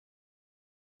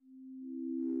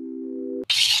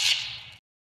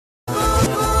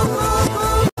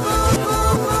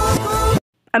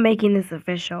I'm making this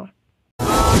official.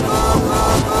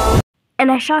 And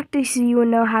I'm shocked to see you would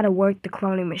know how to work the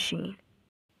cloning machine.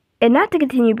 And not to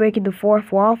continue breaking the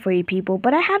fourth wall for you people,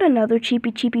 but I had another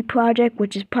Chipi project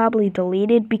which is probably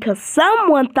deleted because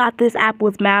someone thought this app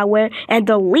was malware and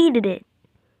deleted it.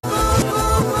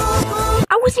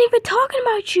 I wasn't even talking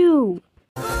about you.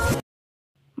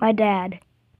 My dad.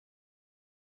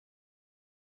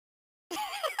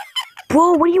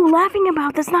 Bro, what are you laughing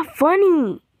about? That's not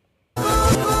funny.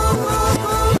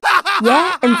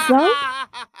 Yeah, and so?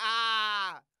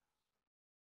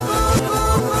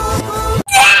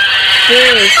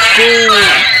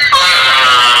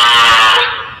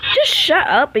 Just shut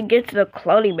up and get to the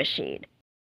cloning machine.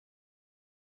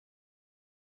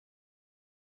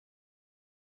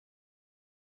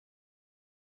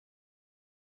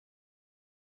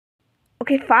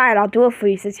 Okay, fine, I'll do it for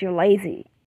you since you're lazy.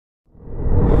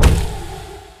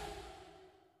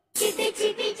 Chipi,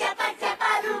 chipi, chapas,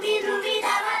 chapas, ruby, ruby,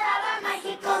 lava, lava,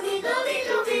 mágico, mi, ruby,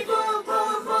 ruby, boom,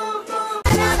 boom, boom, boom.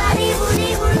 Lava, ribu,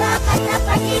 ribu, lapa,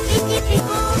 lapa, chipi, chipi,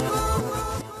 boom, boom,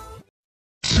 boom.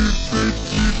 Chipi,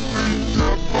 chipi,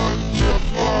 chapas,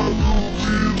 chapas,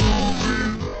 ruby, ruby, lava,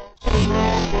 ribu,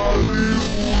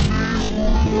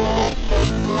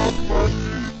 ribu, lapa,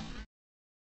 lapa,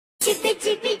 chipi,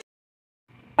 chipi.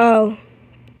 Oh,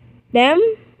 them?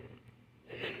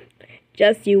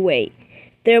 Just you wait.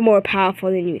 They're more powerful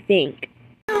than you think.